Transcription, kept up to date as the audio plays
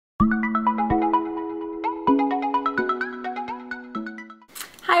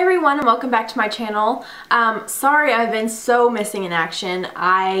Hi everyone and welcome back to my channel. Sorry I've been so missing in action.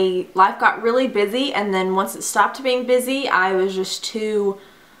 Life got really busy, and then once it stopped being busy I was just too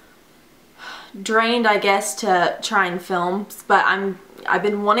drained, I guess, to try and film. But I've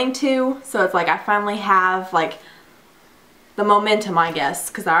been wanting to, so it's like I finally have like the momentum, I guess,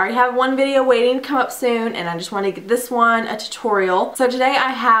 because I already have one video waiting to come up soon and I just want to get this one a tutorial. So today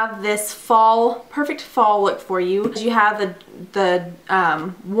I have this perfect fall look for you. You have the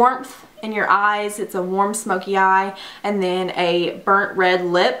warmth in your eyes. It's a warm smoky eye, and then a burnt red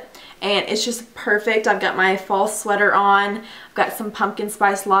lip, and it's just perfect. I've got my fall sweater on. I've got some pumpkin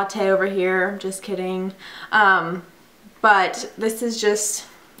spice latte over here. I'm just kidding. But this is just,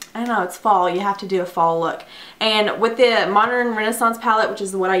 I don't know, it's fall. You have to do a fall look. And with the Modern Renaissance palette, which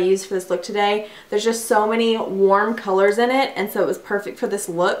is what I used for this look today, there's just so many warm colors in it, and so it was perfect for this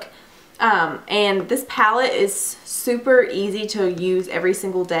look. And this palette is super easy to use every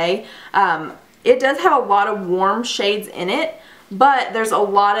single day. It does have a lot of warm shades in it, but there's a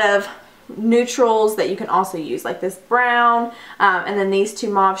lot of neutrals that you can also use, like this brown, and then these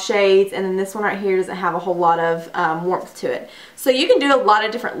two mauve shades, and then this one right here doesn't have a whole lot of warmth to it. So you can do a lot of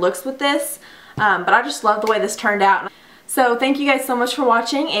different looks with this, but I just love the way this turned out. So thank you guys so much for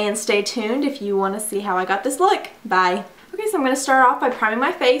watching, and stay tuned if you want to see how I got this look. Bye! Okay, so I'm going to start off by priming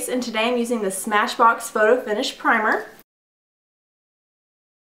my face, and today I'm using the Smashbox Photo Finish Primer.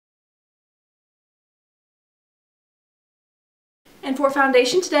 And for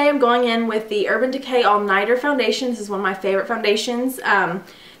foundation today, I'm going in with the Urban Decay All Nighter foundation. This is one of my favorite foundations.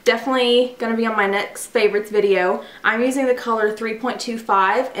 Definitely going to be on my next favorites video. I'm using the color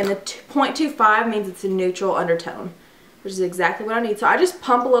 3.25, and the 0.25 means it's a neutral undertone, which is exactly what I need. So I just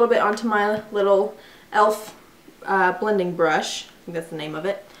pump a little bit onto my little e.l.f. Blending brush. I think that's the name of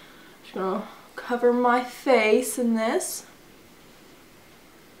it. Just going to cover my face in this.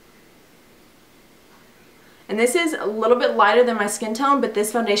 And this is a little bit lighter than my skin tone, but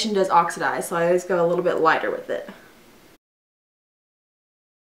this foundation does oxidize, so I always go a little bit lighter with it.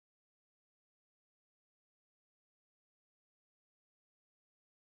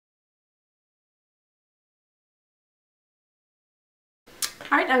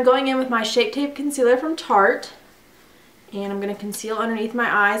 Alright, I'm going in with my Shape Tape Concealer from Tarte, and I'm going to conceal underneath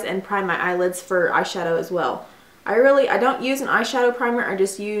my eyes and prime my eyelids for eyeshadow as well. I don't use an eyeshadow primer, I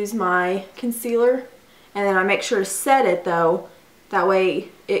just use my concealer, and then I make sure to set it though, that way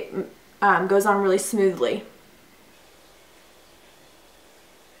it goes on really smoothly.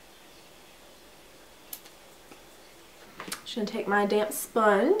 Just going to take my damp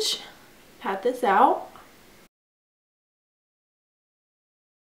sponge, pat this out.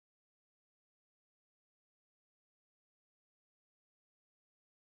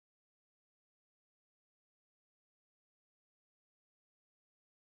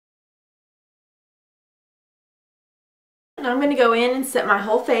 Now I'm going to go in and set my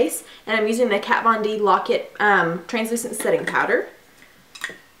whole face, and I'm using the Kat Von D Lock-It Translucent Setting Powder.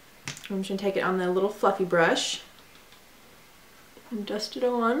 I'm just going to take it on the little fluffy brush and dust it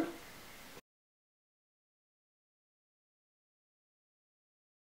on.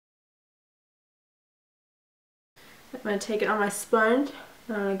 I'm going to take it on my sponge,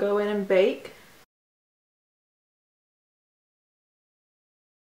 and I'm going to go in and bake.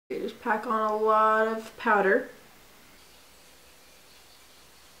 Just pack on a lot of powder.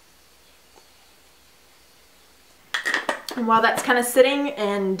 And while that's kind of sitting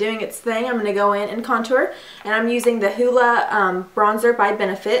and doing its thing, I'm going to go in and contour. And I'm using the Hoola bronzer by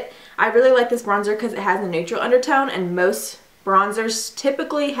Benefit. I really like this bronzer because it has a neutral undertone, and most bronzers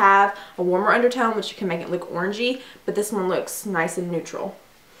typically have a warmer undertone, which can make it look orangey, but this one looks nice and neutral.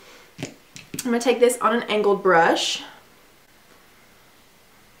 I'm going to take this on an angled brush.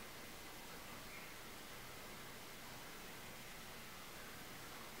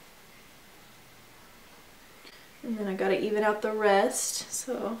 And then I gotta even out the rest,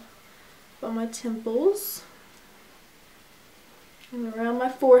 so on my temples and around my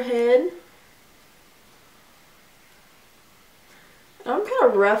forehead. I'm kind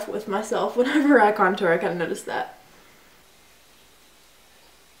of rough with myself whenever I contour, I kind of notice that.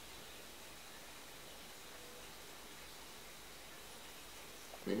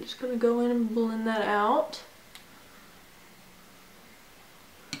 I'm just gonna go in and blend that out.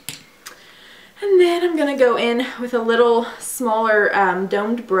 And then I'm going to go in with a little smaller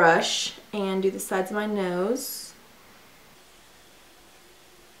domed brush and do the sides of my nose.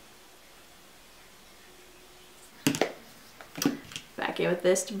 Back in with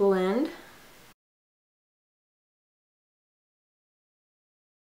this to blend.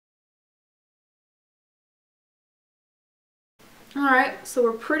 Alright, so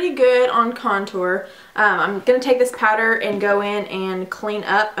we're pretty good on contour. I'm going to take this powder and go in and clean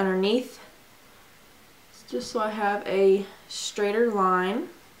up underneath, just so I have a straighter line.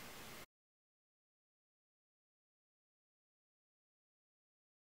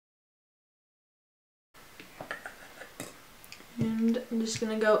 And I'm just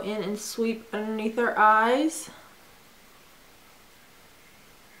going to go in and sweep underneath our eyes.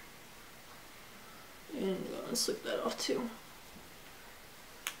 And I'm going to sweep that off too.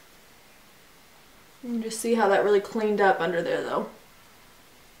 You can just see how that really cleaned up under there though.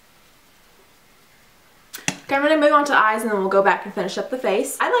 Okay, I'm going to move on to eyes and then we'll go back and finish up the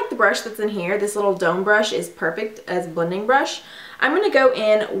face. I like the brush that's in here. This little dome brush is perfect as a blending brush. I'm going to go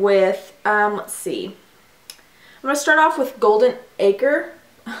in with, let's see. I'm going to start off with Golden Acre.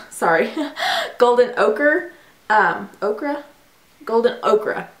 Sorry. Golden Ochre. Golden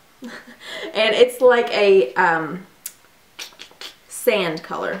Ochre. And it's like a sand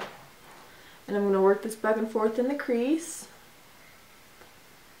color. And I'm going to work this back and forth in the crease.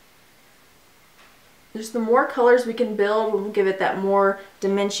 Just the more colors we can build will give it that more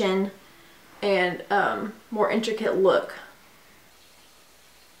dimension and more intricate look.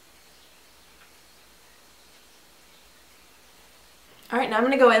 Alright, now I'm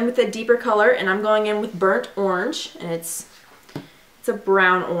going to go in with a deeper color, and I'm going in with Burnt Orange, and it's a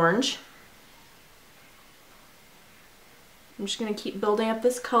brown orange. I'm just going to keep building up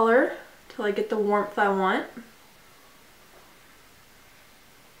this color till I get the warmth I want.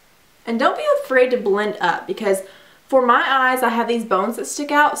 And don't be afraid to blend up, because for my eyes I have these bones that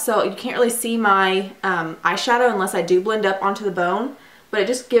stick out, so you can't really see my eyeshadow unless I do blend up onto the bone, but it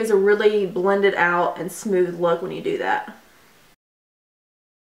just gives a really blended out and smooth look when you do that.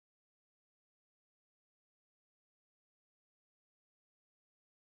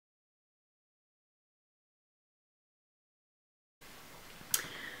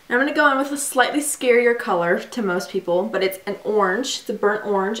 I'm going to go in with a slightly scarier color to most people, but it's an orange. It's a burnt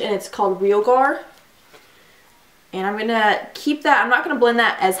orange, and it's called Realgar. And I'm going to keep that, I'm not going to blend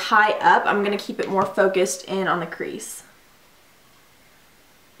that as high up. I'm going to keep it more focused in on the crease.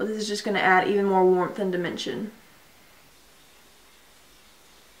 But this is just going to add even more warmth and dimension.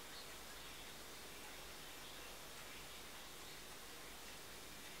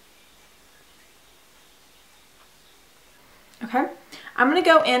 Okay, I'm going to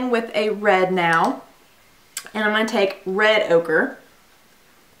go in with a red now, and I'm going to take Red Ochre,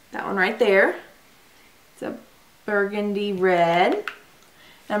 that one right there. It's a burgundy red, and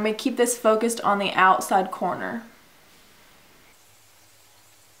I'm going to keep this focused on the outside corner.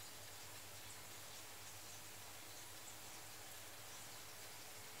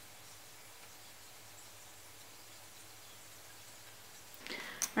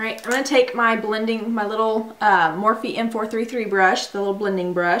 Alright, I'm going to take my little Morphe M433 brush, the little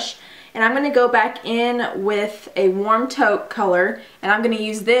blending brush, and I'm going to go back in with a warm taupe color, and I'm going to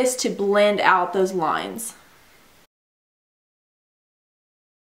use this to blend out those lines.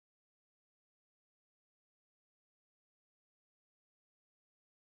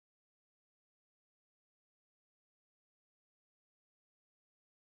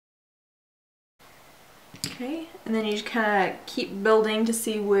 Okay, and then you just kind of keep building to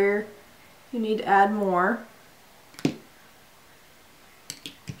see where you need to add more.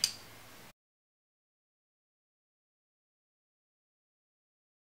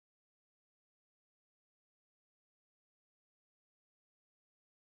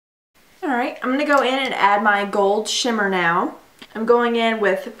 Alright, I'm going to go in and add my gold shimmer now. I'm going in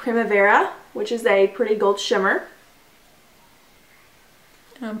with Primavera, which is a pretty gold shimmer.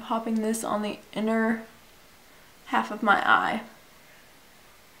 And I'm popping this on the inner half of my eye.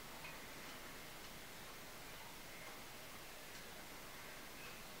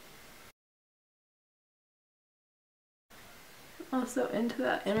 Also into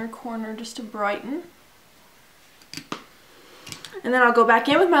that inner corner just to brighten. And then I'll go back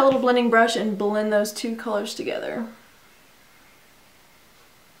in with my little blending brush and blend those two colors together.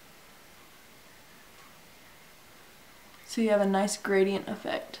 So you have a nice gradient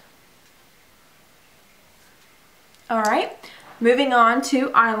effect. Alright, moving on to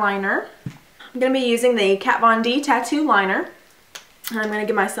eyeliner. I'm going to be using the Kat Von D Tattoo Liner. And I'm going to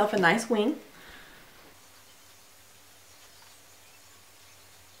give myself a nice wing.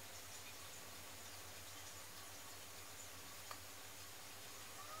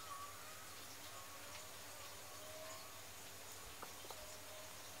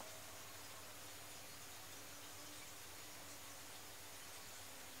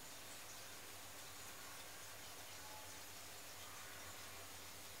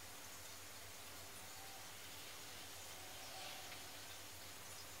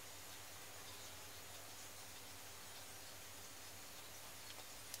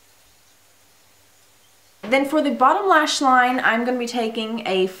 then for the bottom lash line, I'm going to be taking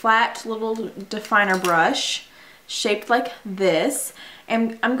a flat little definer brush shaped like this.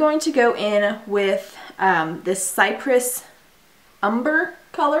 And I'm going to go in with this Cypress Umber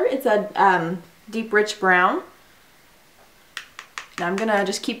color. It's a deep rich brown. Now I'm going to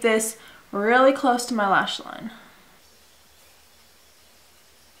just keep this really close to my lash line.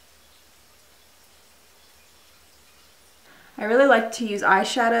 I really like to use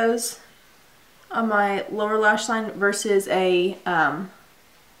eyeshadows on my lower lash line versus a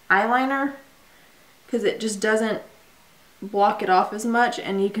eyeliner, because it just doesn't block it off as much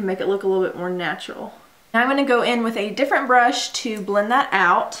and you can make it look a little bit more natural. Now I'm going to go in with a different brush to blend that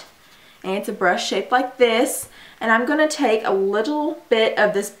out, and it's a brush shaped like this, and I'm going to take a little bit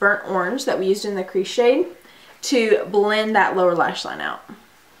of this burnt orange that we used in the crease shade to blend that lower lash line out.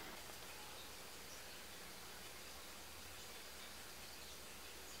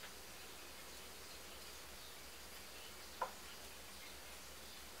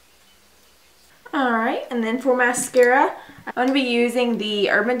 Alright, and then for mascara, I'm going to be using the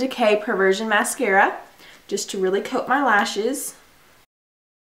Urban Decay Perversion Mascara just to really coat my lashes.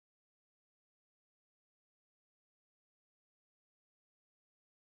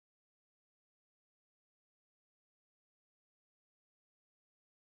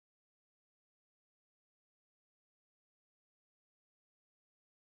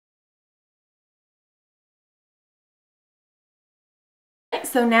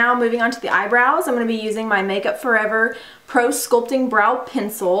 So now moving on to the eyebrows, I'm going to be using my Makeup Forever Pro Sculpting Brow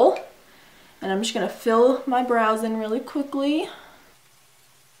Pencil. And I'm just going to fill my brows in really quickly.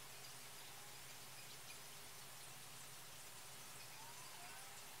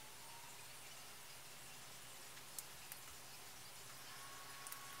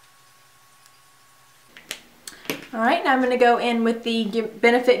 Alright, now I'm going to go in with the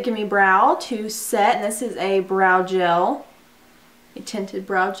Benefit Gimme Brow to set, and this is a brow gel, a tinted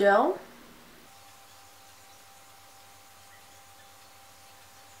brow gel.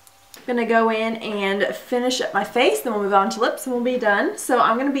 I'm going to go in and finish up my face, then we'll move on to lips and we'll be done. So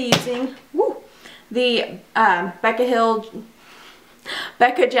I'm going to be using the Becca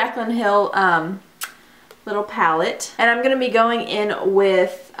Jaclyn Hill little palette, and I'm going to be going in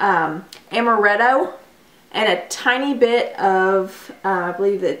with Amaretto and a tiny bit of, I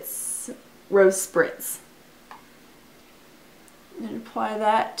believe it's Rose Spritz. And apply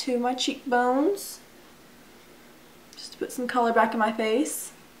that to my cheekbones, just to put some color back in my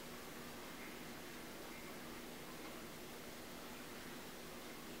face.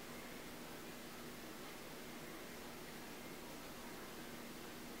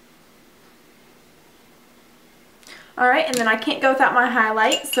 Alright, and then I can't go without my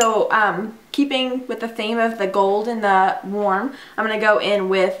highlight, so keeping with the theme of the gold and the warm, I'm going to go in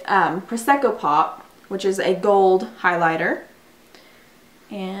with Prosecco Pop, which is a gold highlighter,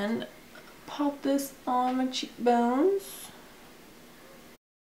 and pop this on my cheekbones.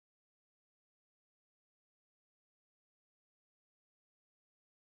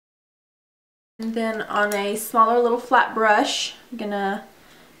 And then on a smaller little flat brush, I'm going to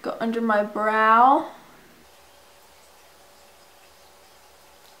go under my brow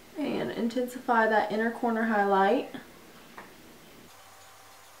and intensify that inner corner highlight.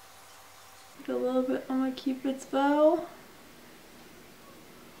 Put a little bit on my Cupid's bow.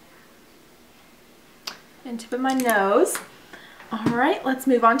 And tip of my nose. Alright, let's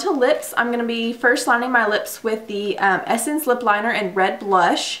move on to lips. I'm going to be first lining my lips with the Essence Lip Liner in Red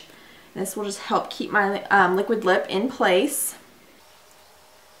Blush. This will just help keep my liquid lip in place.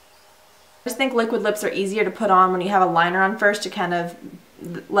 I just think liquid lips are easier to put on when you have a liner on first, to kind of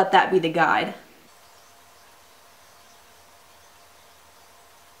let that be the guide.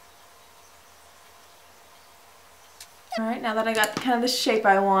 Alright, now that I got kind of the shape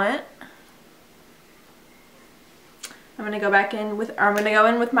I want, I'm going to go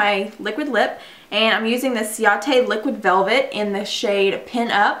in with my liquid lip, and I'm using the Ciate Liquid Velvet in the shade Pin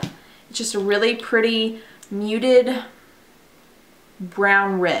Up. It's just a really pretty muted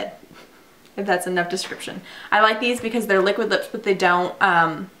brown red, if that's enough description. I like these because they're liquid lips, but they don't,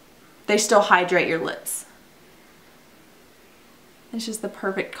 they still hydrate your lips. It's just the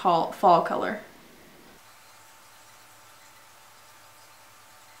perfect fall color.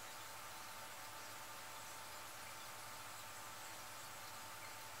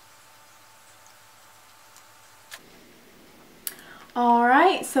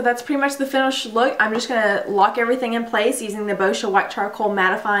 Alright, so that's pretty much the finished look. I'm just going to lock everything in place using the Boscia White Charcoal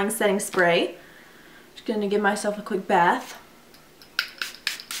Mattifying Setting Spray. Just going to give myself a quick bath.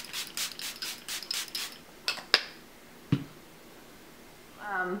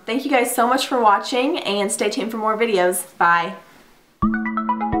 Thank you guys so much for watching, and stay tuned for more videos. Bye.